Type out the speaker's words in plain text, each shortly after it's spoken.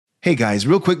Hey guys,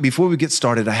 real quick before we get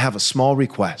started, I have a small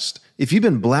request. If you've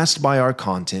been blessed by our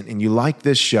content and you like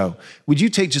this show, would you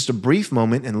take just a brief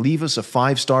moment and leave us a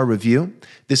 5-star review?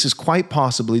 This is quite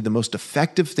possibly the most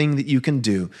effective thing that you can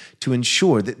do to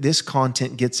ensure that this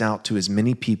content gets out to as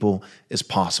many people as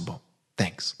possible.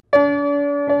 Thanks.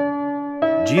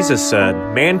 Jesus said,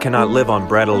 "Man cannot live on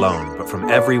bread alone, but from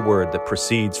every word that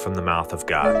proceeds from the mouth of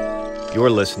God."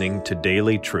 You're listening to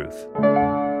Daily Truth.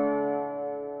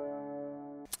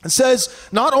 It says,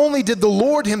 not only did the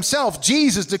Lord himself,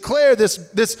 Jesus, declare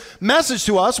this message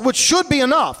to us, which should be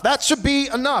enough. That should be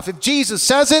enough. If Jesus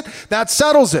says it, that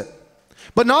settles it.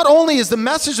 But not only is the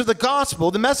message of the gospel,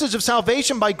 the message of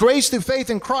salvation by grace through faith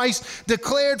in Christ,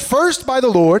 declared first by the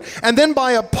Lord and then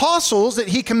by apostles that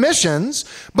he commissions,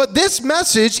 but this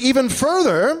message, even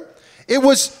further, it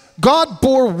was God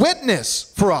bore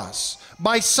witness for us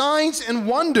by signs and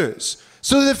wonders.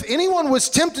 So that if anyone was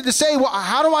tempted to say, well,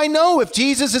 how do I know if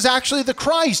Jesus is actually the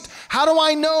Christ? How do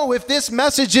I know if this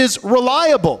message is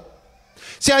reliable?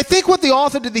 See, I think what the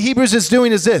author to the Hebrews is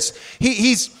doing is this.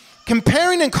 He's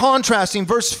comparing and contrasting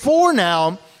verse 4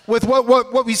 now with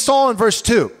what we saw in verse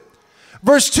 2.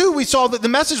 Verse 2, we saw that the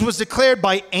message was declared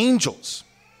by angels.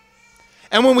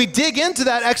 And when we dig into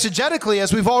that exegetically,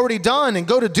 as we've already done, and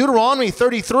go to Deuteronomy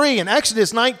 33 and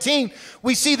Exodus 19,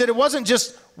 we see that it wasn't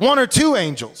just one or two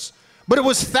angels, but it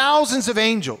was thousands of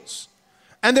angels.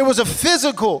 And there was a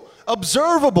physical,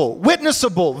 observable,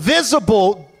 witnessable,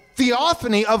 visible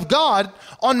theophany of God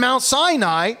on Mount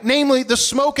Sinai, namely the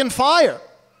smoke and fire.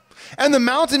 And the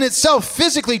mountain itself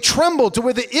physically trembled to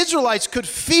where the Israelites could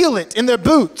feel it in their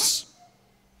boots.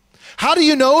 How do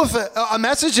you know if a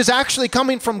message is actually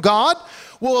coming from God?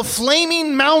 Well, a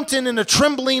flaming mountain and a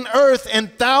trembling earth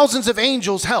and thousands of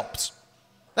angels helped.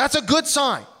 That's a good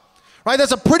sign. Right?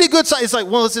 That's a pretty good sign. It's like,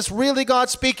 well, is this really God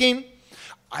speaking?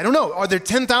 I don't know. Are there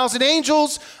 10,000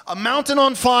 angels, a mountain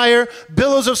on fire,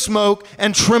 billows of smoke,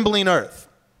 and trembling earth?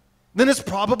 Then it's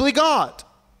probably God.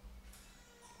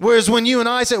 Whereas when you and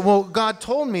I say, well, God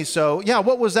told me so. Yeah,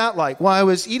 what was that like? Well, I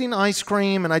was eating ice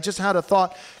cream and I just had a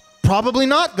thought. Probably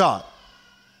not God.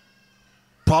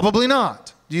 Probably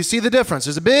not. Do you see the difference?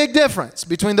 There's a big difference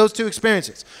between those two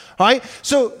experiences. All right?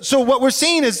 So what we're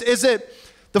seeing is that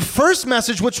the first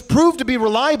message, which proved to be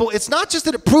reliable, it's not just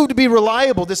that it proved to be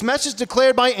reliable. This message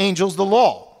declared by angels, the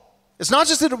law. It's not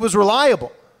just that it was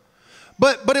reliable,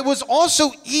 but it was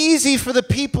also easy for the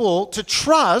people to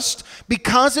trust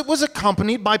because it was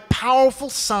accompanied by powerful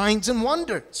signs and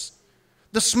wonders.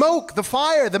 The smoke, the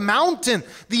fire, the mountain,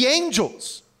 the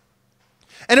angels.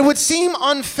 And it would seem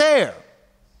unfair,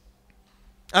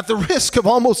 at the risk of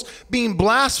almost being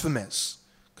blasphemous,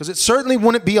 because it certainly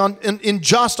wouldn't be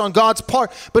unjust on God's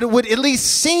part, but it would at least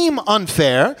seem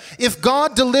unfair if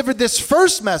God delivered this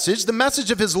first message, the message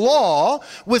of his law,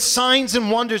 with signs and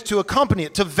wonders to accompany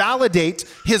it, to validate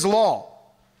his law,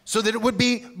 so that it would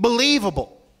be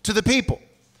believable to the people.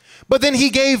 But then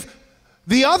he gave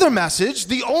the other message,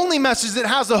 the only message that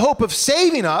has the hope of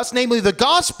saving us, namely the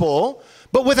gospel,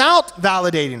 but without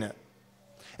validating it.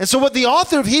 And so what the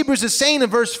author of Hebrews is saying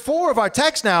in verse 4 of our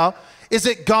text now is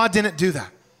that God didn't do that.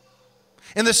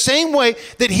 In the same way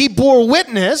that he bore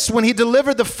witness when he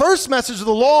delivered the first message of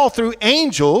the law through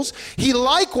angels, he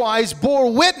likewise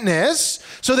bore witness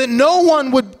so that no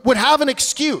one would have an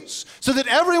excuse, so that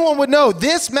everyone would know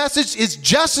this message is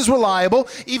just as reliable,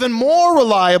 even more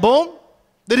reliable,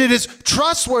 that it is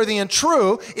trustworthy and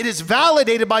true. It is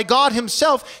validated by God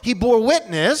himself. He bore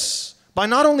witness by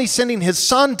not only sending his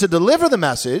son to deliver the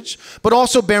message, but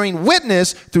also bearing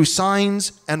witness through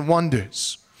signs and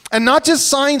wonders. And not just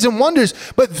signs and wonders,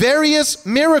 but various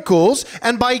miracles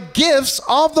and by gifts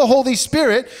of the Holy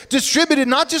Spirit distributed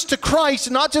not just to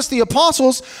Christ, not just the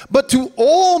apostles, but to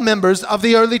all members of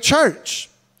the early church.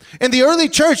 In the early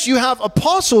church, you have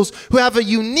apostles who have a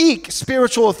unique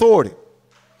spiritual authority.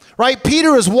 Right?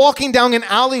 Peter is walking down an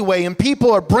alleyway and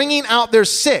people are bringing out their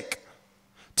sick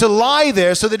to lie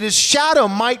there so that his shadow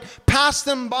might pass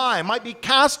them by, might be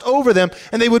cast over them,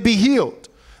 and they would be healed.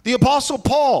 The apostle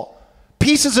Paul,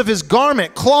 pieces of his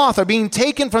garment, cloth, are being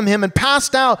taken from him and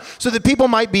passed out so that people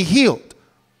might be healed.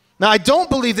 Now, I don't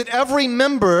believe that every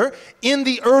member in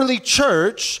the early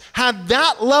church had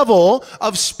that level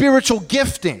of spiritual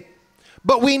gifting.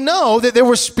 But we know that there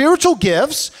were spiritual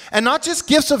gifts, and not just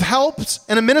gifts of helps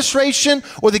and administration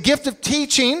or the gift of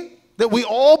teaching that we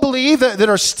all believe that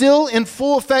are still in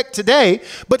full effect today,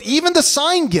 but even the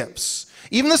sign gifts.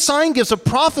 Even the sign gifts of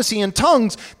prophecy and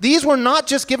tongues, these were not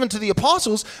just given to the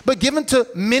apostles, but given to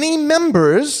many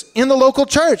members in the local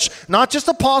church. Not just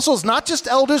apostles, not just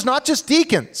elders, not just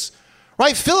deacons.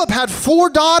 Right? Philip had 4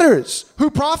 daughters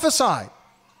who prophesied.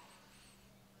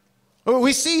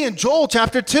 We see in Joel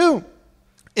chapter 2,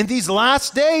 in these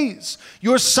last days,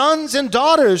 your sons and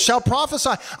daughters shall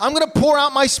prophesy. I'm going to pour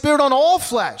out my Spirit on all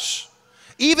flesh.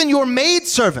 Even your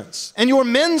maidservants and your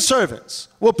men servants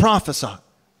will prophesy.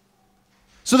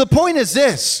 So the point is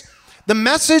this: the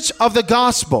message of the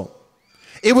gospel,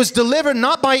 it was delivered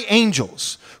not by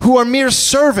angels who are mere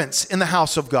servants in the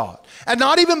house of God, and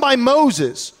not even by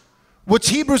Moses, which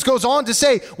Hebrews goes on to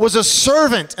say was a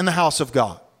servant in the house of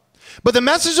God. But the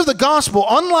message of the gospel,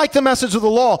 unlike the message of the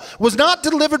law, was not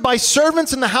delivered by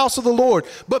servants in the house of the Lord,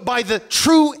 but by the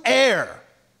true heir,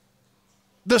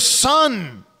 the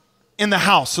Son in the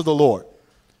house of the Lord.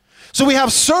 So we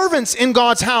have servants in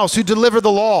God's house who deliver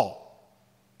the law.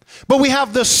 But we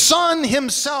have the Son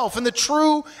himself and the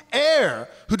true heir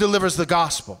who delivers the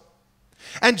gospel.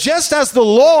 And just as the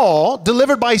law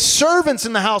delivered by servants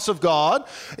in the house of God,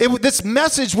 this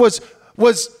message was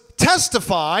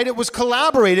testified, it was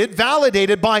collaborated,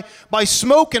 validated by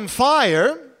smoke and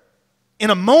fire in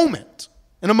a moment,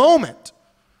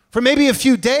 for maybe a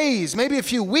few days, maybe a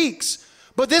few weeks.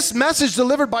 But this message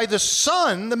delivered by the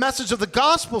Son, the message of the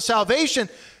gospel, salvation,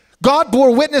 God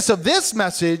bore witness of this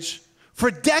message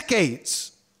for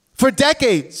decades,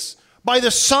 by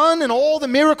the Son and all the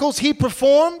miracles he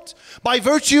performed, by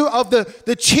virtue of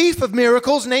the chief of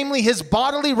miracles, namely his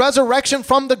bodily resurrection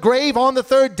from the grave on the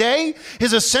third day,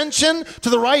 his ascension to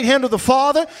the right hand of the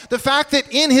Father, the fact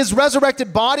that in his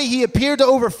resurrected body he appeared to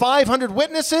over 500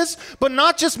 witnesses, but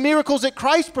not just miracles that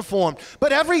Christ performed,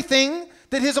 but everything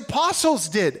that his apostles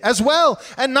did as well.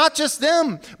 And not just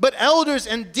them, but elders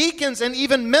and deacons and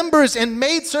even members and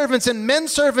maidservants and men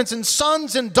servants and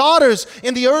sons and daughters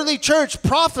in the early church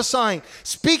prophesying,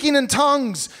 speaking in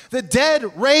tongues, the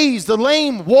dead raised, the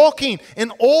lame walking,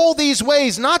 in all these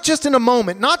ways, not just in a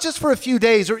moment, not just for a few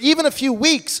days or even a few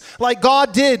weeks like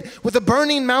God did with the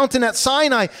burning mountain at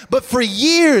Sinai, but for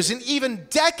years and even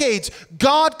decades,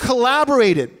 God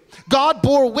collaborated. God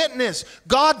bore witness,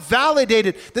 God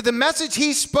validated that the message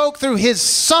he spoke through his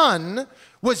Son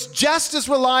was just as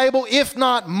reliable, if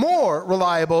not more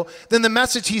reliable, than the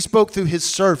message he spoke through his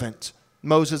servant,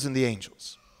 Moses and the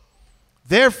angels.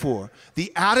 Therefore,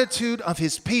 the attitude of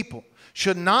his people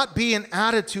should not be an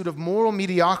attitude of moral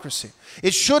mediocrity.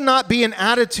 It should not be an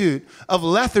attitude of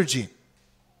lethargy,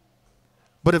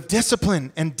 but of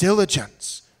discipline and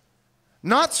diligence.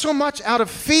 Not so much out of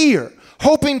fear,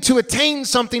 hoping to attain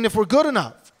something if we're good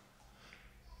enough,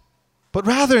 but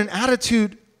rather an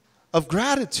attitude of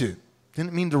gratitude.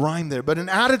 Didn't mean to rhyme there, but an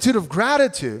attitude of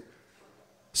gratitude,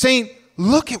 saying,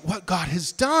 look at what God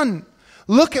has done.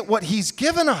 Look at what he's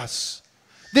given us.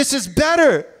 This is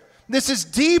better. This is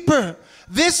deeper.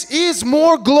 This is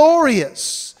more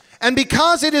glorious. And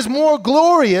because it is more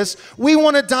glorious, we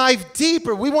want to dive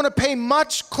deeper. We want to pay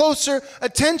much closer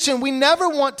attention. We never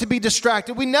want to be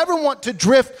distracted. We never want to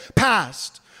drift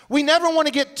past. We never want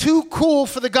to get too cool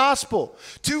for the gospel,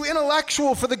 too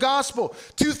intellectual for the gospel,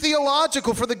 too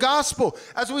theological for the gospel.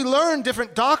 As we learn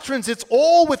different doctrines, it's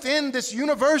all within this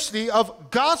university of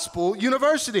Gospel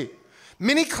University.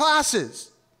 Many classes,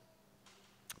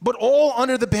 but all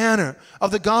under the banner of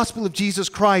the gospel of Jesus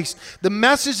Christ. The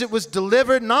message that was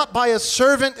delivered not by a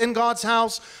servant in God's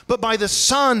house, but by the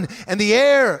Son and the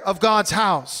heir of God's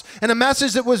house. And a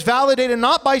message that was validated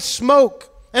not by smoke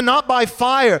and not by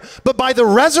fire, but by the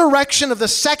resurrection of the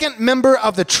second member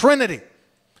of the Trinity.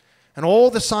 And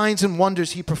all the signs and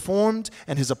wonders he performed,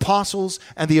 and his apostles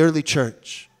and the early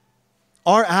church.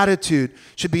 Our attitude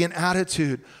should be an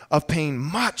attitude of paying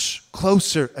much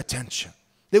closer attention.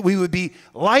 That we would be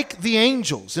like the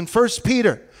angels in 1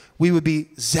 Peter. We would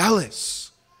be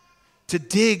zealous to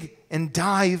dig and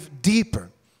dive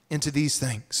deeper into these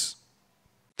things.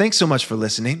 Thanks so much for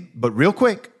listening. But real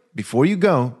quick, before you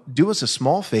go, do us a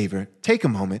small favor, take a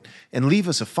moment, and leave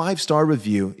us a 5-star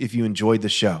review if you enjoyed the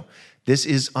show. This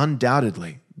is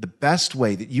undoubtedly the best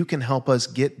way that you can help us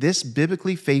get this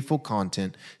biblically faithful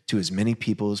content to as many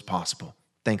people as possible.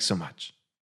 Thanks so much.